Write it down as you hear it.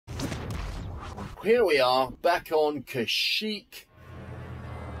here we are back on Kashyyyk,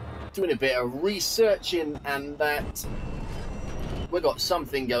 doing a bit of researching and that. We've got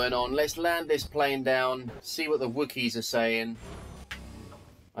something going on. Let's land this plane down, see what the Wookiees are saying.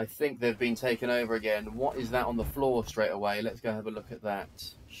 I think they've been taken over again. What is that on the floor straight away? Let's go have a look at that,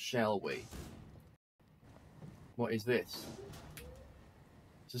 shall we? What is this?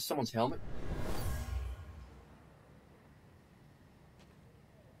 Is this someone's helmet?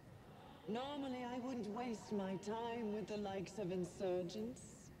 Normally, I wouldn't waste my time with the likes of insurgents.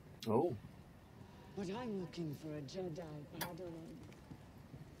 Oh. But I'm looking for a Jedi Padawan.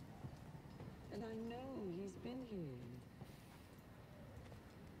 And I know he's been here.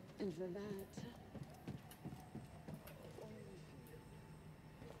 And for that...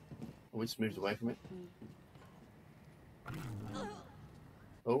 Oh, we just moved away from it.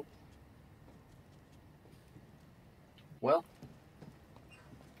 Oh. Well.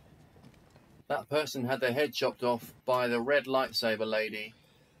 That person had their head chopped off by the red lightsaber lady.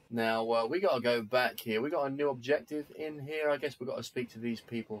 Now, we got to go back here. We got a new objective in here. I guess we've got to speak to these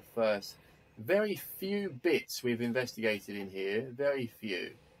people first. Very few bits we've investigated in here. Very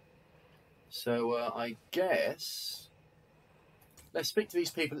few. So, I guess... let's speak to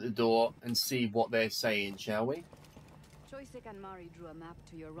these people at the door and see what they're saying, shall we? Choisek and Mari drew a map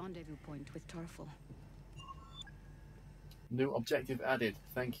to your rendezvous point with Tarful. New objective added.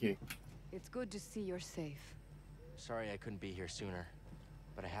 Thank you. It's good to see you're safe. Sorry I couldn't be here sooner,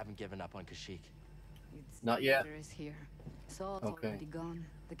 but I haven't given up on Kashyyyk. It's not yet. Is here. Saul's already gone.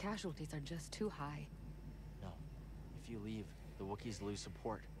 The casualties are just too high. No. If you leave, the Wookiees lose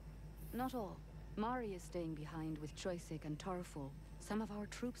support. Not all. Mari is staying behind with Choisek and Tarful. Some of our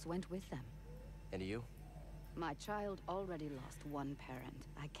troops went with them. And you? My child already lost one parent.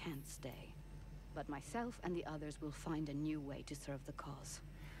 I can't stay. But myself and the others will find a new way to serve the cause.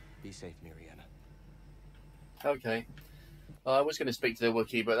 Be safe, Mariana. Okay. I was going to speak to the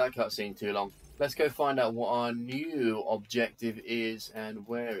Wookiee, but that cutscene too long. Let's go find out what our new objective is and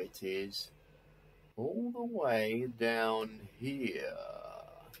where it is. All the way down here.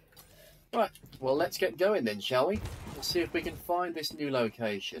 Right, well, let's get going then, shall we? Let's see if we can find this new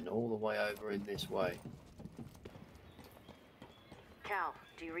location all the way over in this way. Cal,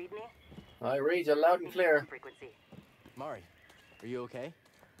 do you read me? I read you loud and clear. Frequency. Mari, are you okay?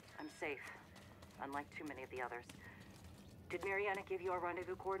 I'm safe, unlike too many of the others. Did Mariana give you our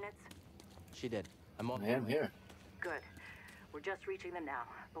rendezvous coordinates? She did. I'm on. I am here. Good. We're just reaching them now,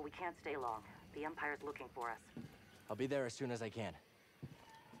 but we can't stay long. The Empire's looking for us. I'll be there as soon as I can.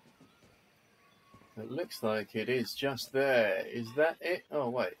 It looks like it is just there. Is that it? Oh,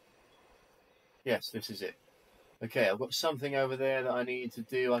 wait. Yes, this is it. Okay, I've got something over there that I need to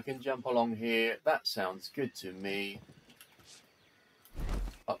do. I can jump along here. That sounds good to me.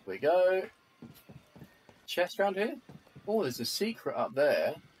 Up we go. Chest around here? Oh, there's a secret up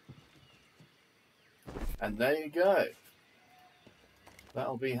there. And there you go.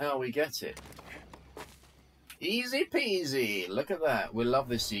 That'll be how we get it. Easy peasy. Look at that. We love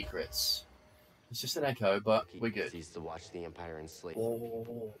the secrets. It's just an echo, but we're good. Needs to watch the Empire in sleep.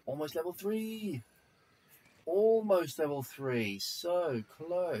 Oh, almost level 3. Almost level 3. So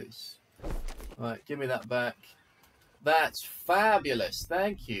close. Right, give me that back. That's fabulous.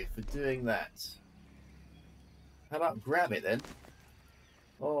 Thank you for doing that. How about grab it then?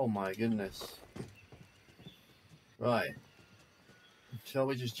 Oh my goodness. Right. Shall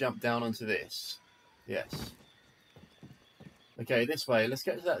we just jump down onto this? Yes. Okay, this way. Let's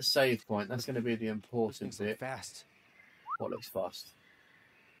get to that save point. That's going to be the important bit. Fast. What looks fast?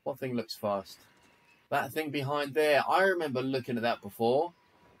 What thing looks fast? That thing behind there. I remember looking at that before.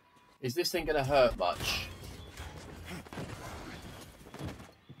 Is this thing going to hurt much?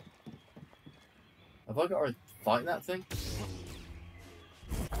 Have I got to fight that thing?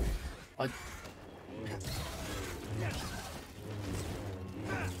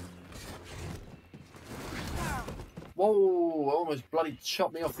 Whoa, almost bloody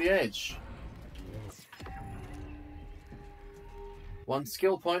chopped me off the edge. One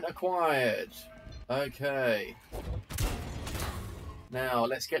skill point acquired. Okay. Now,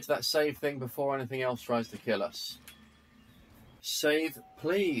 let's get to that save thing before anything else tries to kill us. Save,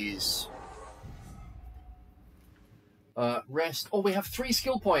 please. Rest. Oh, we have 3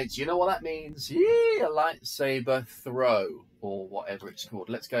 skill points. You know what that means? Yeah, a lightsaber throw, or whatever it's called.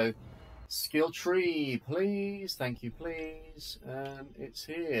 Let's go. Skill tree, please. Thank you, please. And it's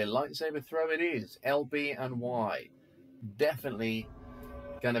here. Lightsaber throw it is. LB and Y. Definitely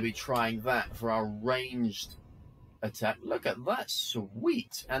going to be trying that for our ranged attack. Look at that.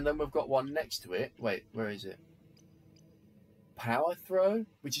 Sweet. And then we've got one next to it. Wait, where is it? Power throw,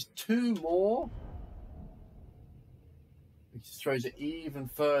 which is 2 more. It just throws it even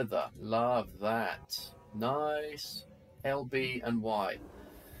further. Love that. Nice. LB and Y.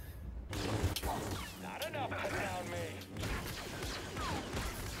 Not enough to down me.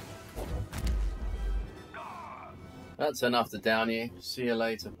 That's enough to down you. See you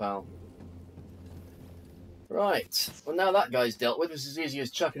later, pal. Right. Well, now that guy's dealt with, it's as easy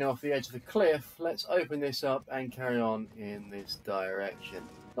as chucking him off the edge of the cliff. Let's open this up and carry on in this direction.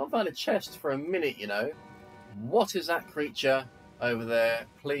 Not found a chest for a minute, you know. What is that creature over there?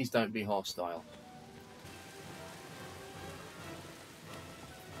 Please don't be hostile.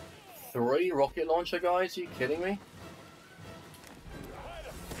 3 rocket launcher guys? Are you kidding me?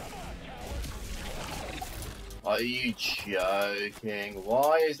 Are you joking?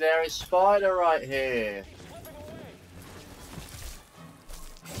 Why is there a spider right here?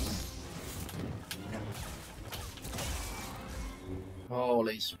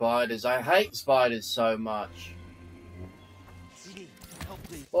 Holy spiders. I hate spiders so much.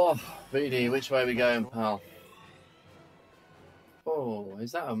 Oh, BD, which way are we going, pal? Oh,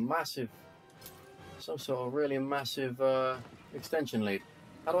 is that a massive... some sort of really massive extension lead?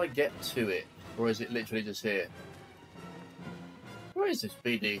 How do I get to it? Or is it literally just here? Where is this,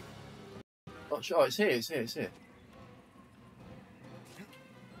 BD? Not sure. Oh, it's here, it's here, it's here.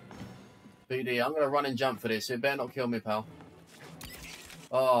 BD, I'm going to run and jump for this. It better not kill me, pal.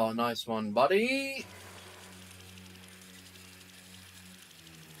 Oh, nice one, buddy.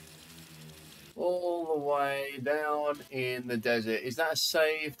 All the way down in the desert. Is that a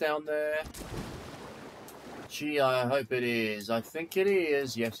save down there? Gee, I hope it is. I think it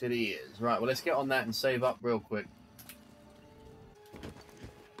is. Yes, it is. Right, well, let's get on that and save up real quick.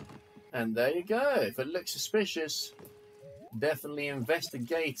 And there you go. If it looks suspicious, definitely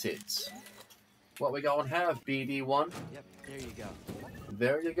investigate it. What we going to have, BD1? Yep, there you go.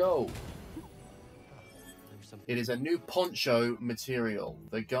 There you go. It is a new poncho material.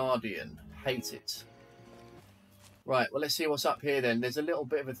 The Guardian. Hate it. Right, well, let's see what's up here then. There's a little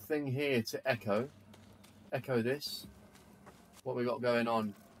bit of a thing here to echo. Echo this. What we got going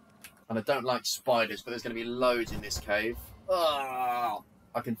on. And I don't like spiders, but there's going to be loads in this cave. Oh,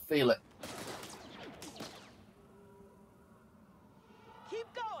 I can feel it. Keep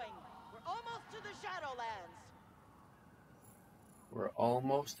going. We're almost to the Shadowlands. We're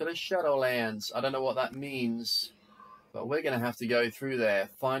almost to the Shadowlands. I don't know what that means, but we're going to have to go through there.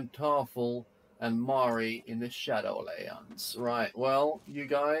 Find Tarful and Mari in the Shadowlands. Right, well, you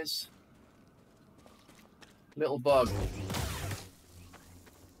guys... Little bug.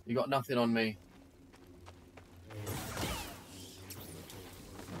 You got nothing on me.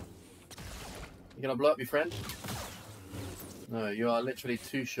 You gonna blow up your friend? No, you are literally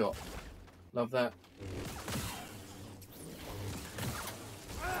 2-shot. Love that.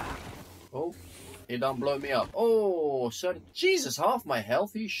 Oh, he done blow me up. Oh, so Jesus, half my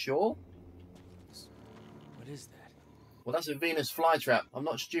health. Are you sure? What is that? Well, that's a Venus flytrap. I'm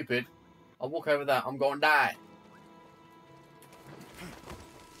not stupid. I'll walk over that. I'm going to die.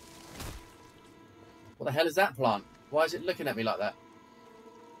 What the hell is that plant? Why is it looking at me like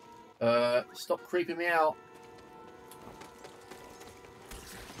that? Stop creeping me out.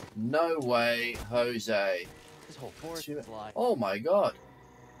 No way, Jose. This whole forest is alive. Oh my god.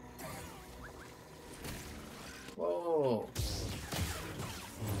 Whoa.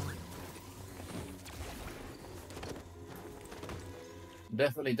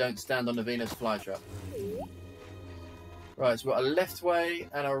 Definitely don't stand on the Venus flytrap. Right, so we've got a left way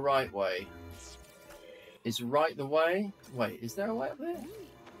and a right way. Is right the way? Wait, is there a way up there?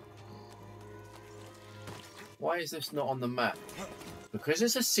 Why is this not on the map? Because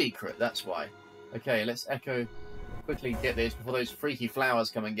it's a secret, that's why. Okay, let's echo quickly get this before those freaky flowers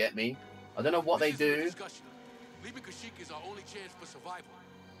come and get me. I don't know what they do. Leaving Kashyyyk is our only chance for survival.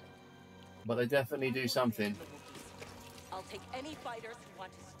 But they definitely do something. I'll take any fighters who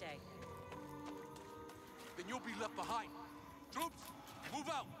want to stay. Then you'll be left behind. Troops, move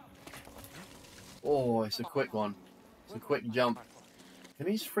out. Oh, it's a quick one. It's a quick jump. Can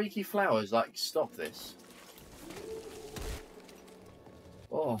these freaky flowers, like, stop this?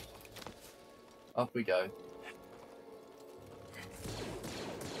 Oh. Up we go.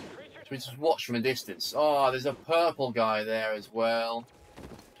 So we just watch from a distance. Oh, there's a purple guy there as well.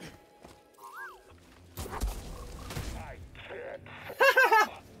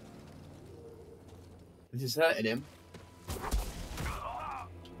 This is hurting him.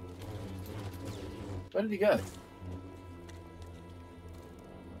 Where did he go?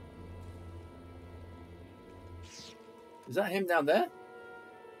 Is that him down there?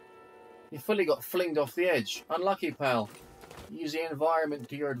 He fully got flinged off the edge. Unlucky, pal. Use the environment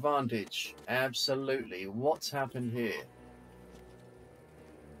to your advantage. Absolutely. What's happened here?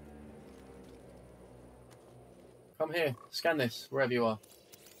 Come here. Scan this, wherever you are.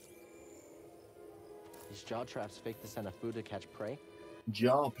 These jaw traps fake the scent of food to catch prey.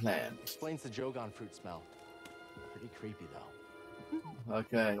 Jar plant. Explains the Jogon fruit smell. Pretty creepy, though.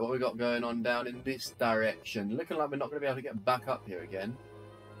 Okay, what we got going on down in this direction? Looking like we're not going to be able to get back up here again.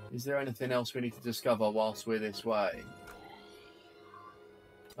 Is there anything else we need to discover whilst we're this way?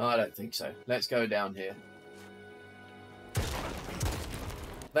 I don't think so. Let's go down here.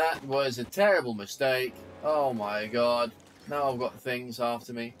 That was a terrible mistake. Oh my god. Now I've got things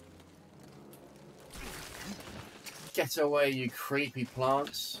after me. Get away, you creepy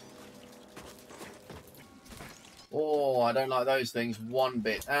plants. Oh, I don't like those things one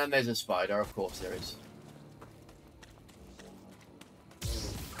bit. And there's a spider, of course there is.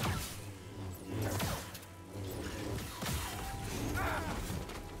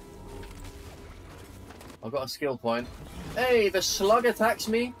 I've got a skill point. Hey, the slug attacks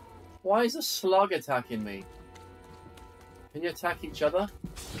me? Why is the slug attacking me? Can you attack each other?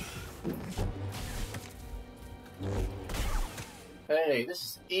 Hey, this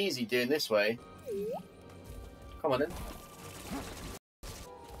is easy doing this way. Come on in.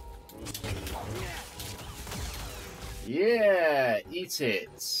 Yeah, eat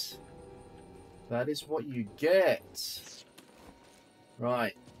it. That is what you get.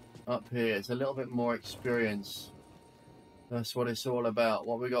 Right, up here. It's a little bit more experience. That's what it's all about.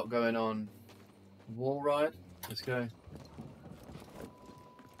 What we got going on? Wall ride? Let's go.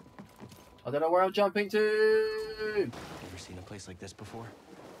 I don't know where I'm jumping to. Ever seen a place like this before?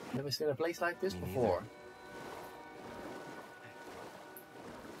 Never seen a place like this before.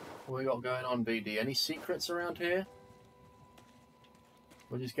 What we got going on, BD? Any secrets around here?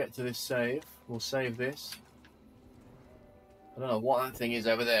 We'll just get to this save. We'll save this. I don't know what that thing is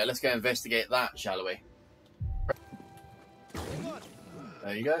over there. Let's go investigate that, shall we?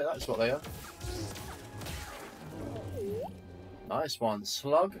 There you go. That's what they are. Nice one.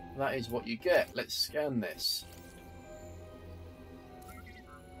 Slug. That is what you get. Let's scan this.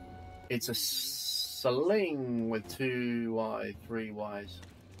 It's a sling with 2Y, 3Ys.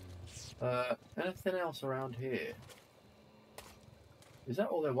 Anything else around here? Is that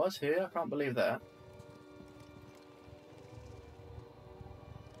all there was here? I can't believe that.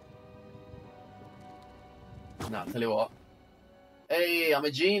 Nah, tell you what. Hey, I'm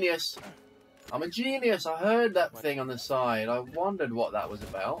a genius. I'm a genius. I heard that thing on the side. I wondered what that was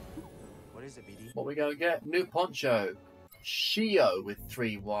about. What is it, BD? What we gonna get? New poncho. Shio with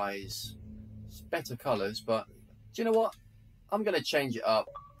 3Ys. It's better colours, but do you know what? I'm gonna change it up.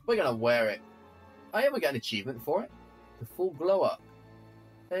 We're gonna wear it. I ever get an achievement for it? The full glow up.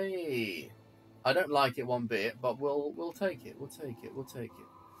 Hey, I don't like it one bit, but we'll take it. We'll take it. We'll take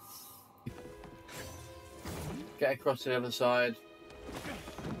it. Get across to the other side.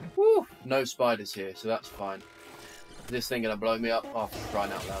 Woo! No spiders here, so that's fine. Is this thing gonna blow me up? Oh, for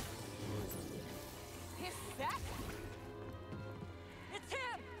crying out loud. It's him!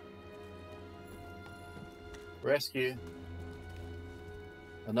 Rescue.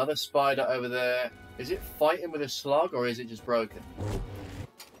 Another spider over there. Is it fighting with a slug or is it just broken?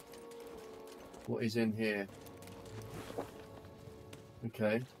 What is in here?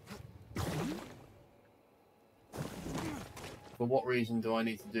 Okay. For what reason do I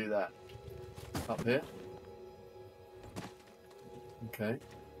need to do that? Up here? Okay.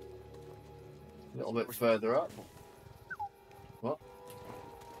 A little bit further up. What?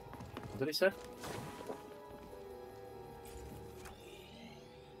 What did he say?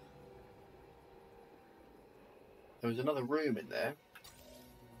 There was another room in there.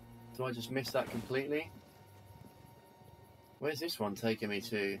 Do I just miss that completely? Where's this one taking me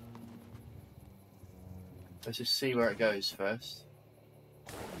to? Let's just see where it goes first.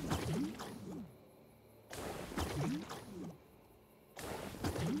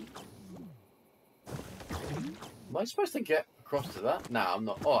 Am I supposed to get across to that? No, I'm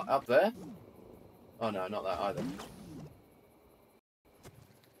not. Oh, up there? Oh no, not that either.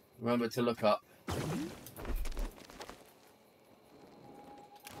 Remember to look up.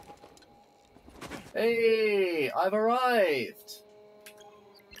 Hey, I've arrived.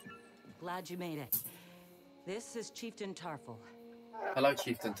 Glad you made it. This is Chieftain Tarful. Hello,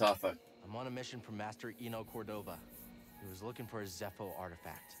 Chieftain Tarfo. I'm on a mission from Master Eno Cordova. He was looking for a Zepho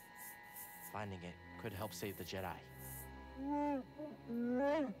artifact. Finding it could help save the Jedi.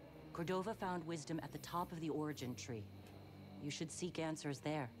 Cordova found wisdom at the top of the origin tree. You should seek answers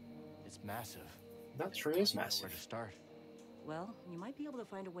there. It's massive. That tree is Where massive. to start? Well, you might be able to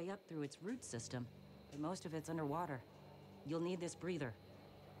find a way up through its root system, but most of it's underwater. You'll need this breather.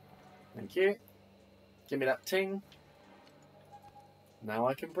 Thank you. Give me that ting. Now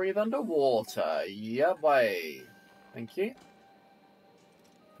I can breathe underwater. Yeah, boy. Thank you.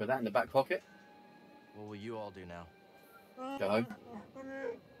 Put that in the back pocket. What will you all do now? Go home.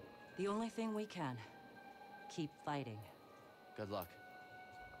 The only thing we can. Keep fighting. Good luck.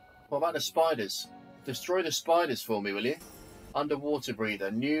 What about the spiders? Destroy the spiders for me, will you? Underwater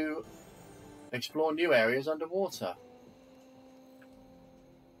breather. Explore new areas underwater.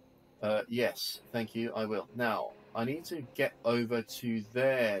 Yes, thank you, I will. Now, I need to get over to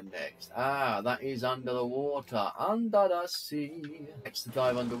there next. Ah, that is under the water. Under the sea. Next to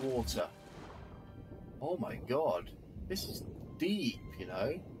dive underwater. Oh my god. This is deep, you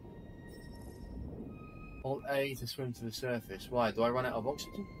know. Alt A to swim to the surface. Why? Do I run out of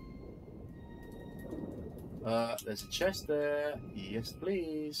oxygen? There's a chest there. Yes,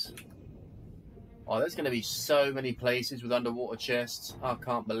 please. Oh, there's going to be so many places with underwater chests. I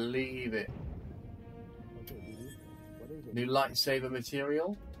can't believe it. New lightsaber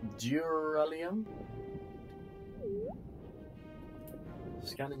material. Duralium.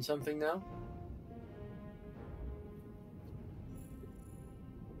 Scanning something now.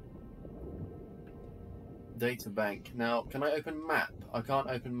 Data bank. Now, can I open map? I can't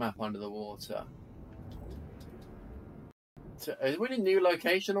open map under the water. So, are we in a new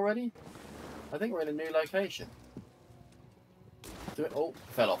location already? I think we're in a new location. Oh,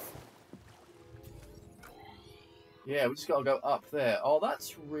 fell off. Yeah, we just got to go up there. Oh,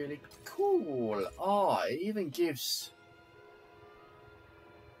 that's really cool. Oh, it even gives...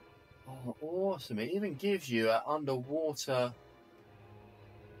 Oh, awesome. It even gives you an underwater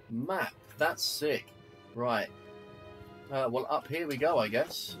map. That's sick. Right. Well, up here we go, I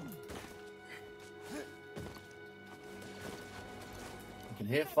guess. I can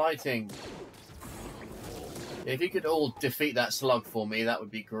hear fighting. If you could all defeat that slug for me, that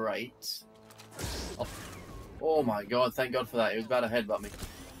would be great. Oh my god, thank god for that. It was about to headbutt me.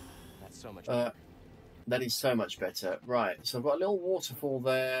 That's so much better. That is so much better. Right, so I've got a little waterfall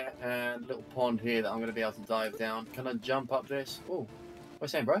there and a little pond here that I'm going to be able to dive down. Can I jump up this? Oh, what are you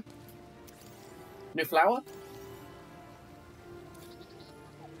saying, bro? New flower?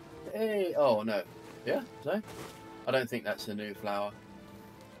 Hey, oh no. Yeah, no? I don't think that's a new flower.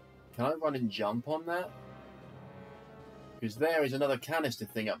 Can I run and jump on that? Because there is another canister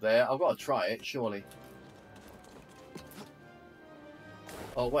thing up there. I've got to try it, surely.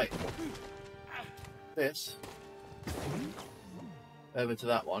 Oh, wait. This. Over to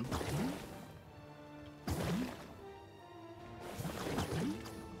that one.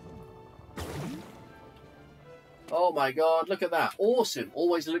 Oh my god, look at that. Awesome.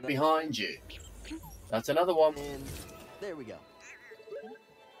 Always look behind you. That's another one. And there we go.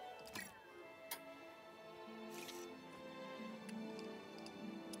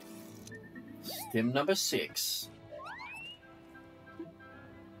 Stim number 6.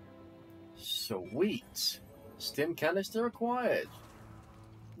 Sweet. Stim canister acquired.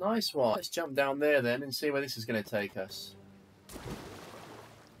 Nice one. Let's jump down there then and see where this is going to take us.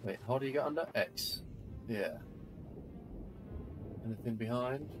 Wait, how do you get under? X. Yeah. Anything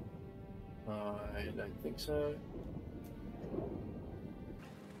behind? I don't think so.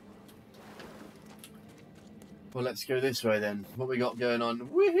 Well, let's go this way then. What we got going on?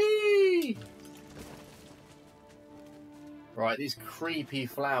 Woohoo! Right, these creepy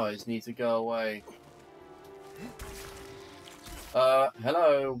flowers need to go away.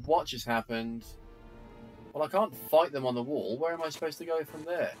 Hello, what just happened? Well, I can't fight them on the wall. Where am I supposed to go from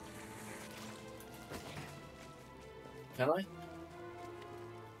there? Can I?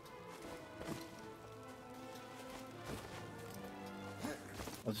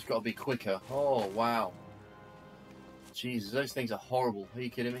 I've just got to be quicker. Oh, wow. Jesus, those things are horrible. Are you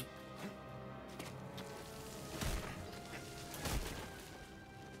kidding me?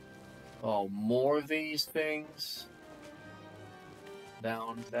 Oh, more of these things.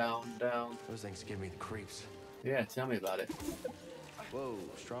 Down, down, down. Those things give me the creeps. Yeah, tell me about it. Whoa,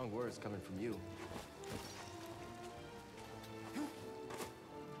 strong words coming from you.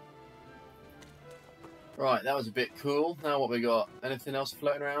 Right, that was a bit cool. Now what we got? Anything else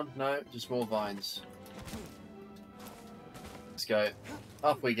floating around? No, just more vines. Let's go.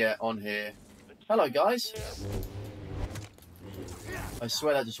 Up we get on here. Hello, guys. I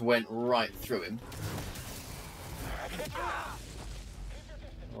swear that just went right through him.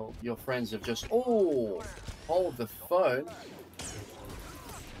 Oh, your friends have just... Oh! Hold the phone.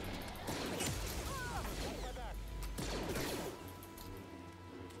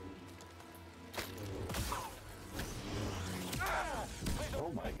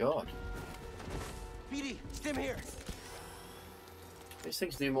 Oh my god. BD, stim here. These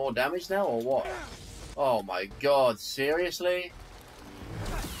things do more damage now, or what? Oh my god, seriously?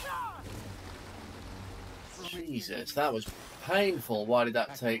 Jesus, that was painful. Why did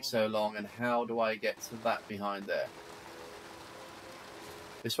that take so long? And how do I get to that behind there?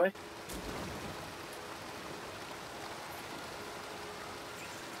 This way?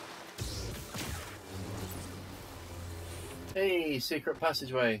 Hey, secret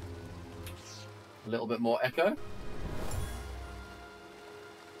passageway. A little bit more echo.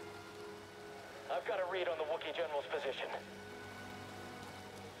 I've got a read on the Wookiee General's position.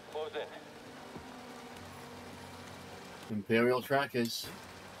 Close in. Imperial trackers.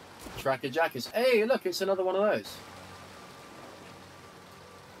 Tracker jackers. Hey, look, it's another one of those.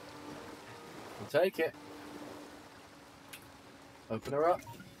 We'll take it. Open her up.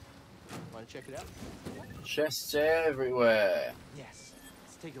 Want to check it out? Chests everywhere. Yes.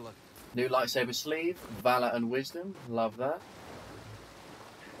 Let's take a look. New lightsaber sleeve. Valor and wisdom. Love that.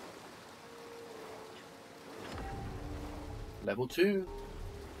 Level 2.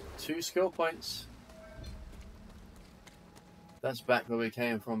 2 skill points. That's back where we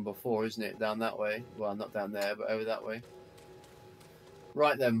came from before, isn't it? Down that way. Well, not down there, but over that way.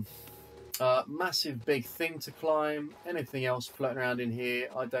 Right then. Massive big thing to climb. Anything else floating around in here?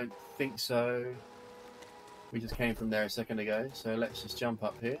 I don't think so. We just came from there a second ago, so let's just jump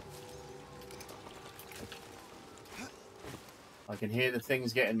up here. I can hear the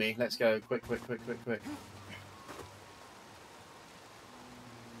things getting me. Let's go. Quick, quick, quick, quick, quick.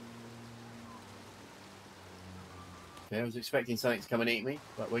 Okay, I was expecting something to come and eat me,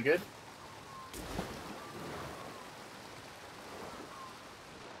 but we're good.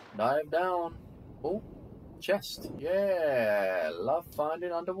 Dive down. Oh, chest. Yeah, love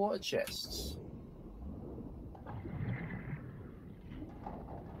finding underwater chests.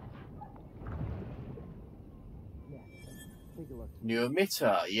 New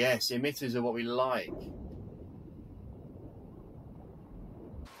emitter. Yes, emitters are what we like.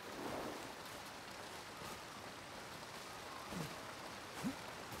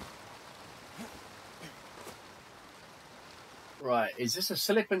 Right, is this a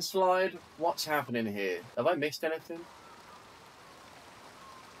slip and slide? What's happening here? Have I missed anything?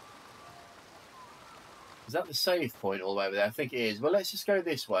 Is that the save point all the way over there? I think it is. Well, let's just go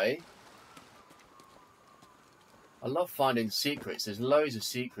this way. I love finding secrets. There's loads of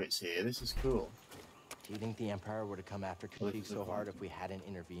secrets here. This is cool. Do you think the Empire would have come after Kashyyyk so hard if we hadn't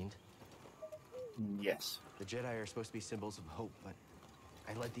intervened? Yes. The Jedi are supposed to be symbols of hope, but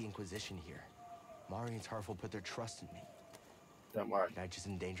I led the Inquisition here. Mari and Tarful put their trust in me. Don't worry. Did I just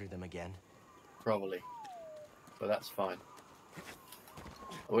endanger them again? Probably. But that's fine.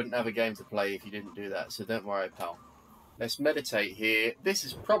 I wouldn't have a game to play if you didn't do that, so don't worry, pal. Let's meditate here. This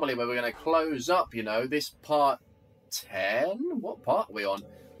is probably where we're going to close up, you know, this part 10? What part are we on?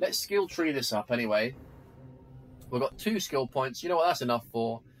 Let's skill tree this up anyway. We've got 2 skill points. You know what that's enough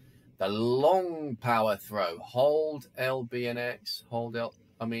for? The long power throw. Hold L, B, and X. Hold L.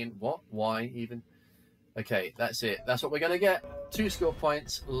 I mean, what? Why even? Okay, that's it. That's what we're going to get. 2 skill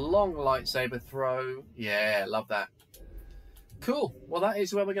points. Long lightsaber throw. Yeah, love that. Cool. Well, that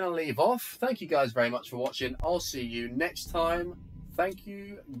is where we're going to leave off. Thank you guys very much for watching. I'll see you next time. Thank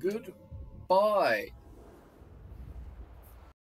you. Goodbye.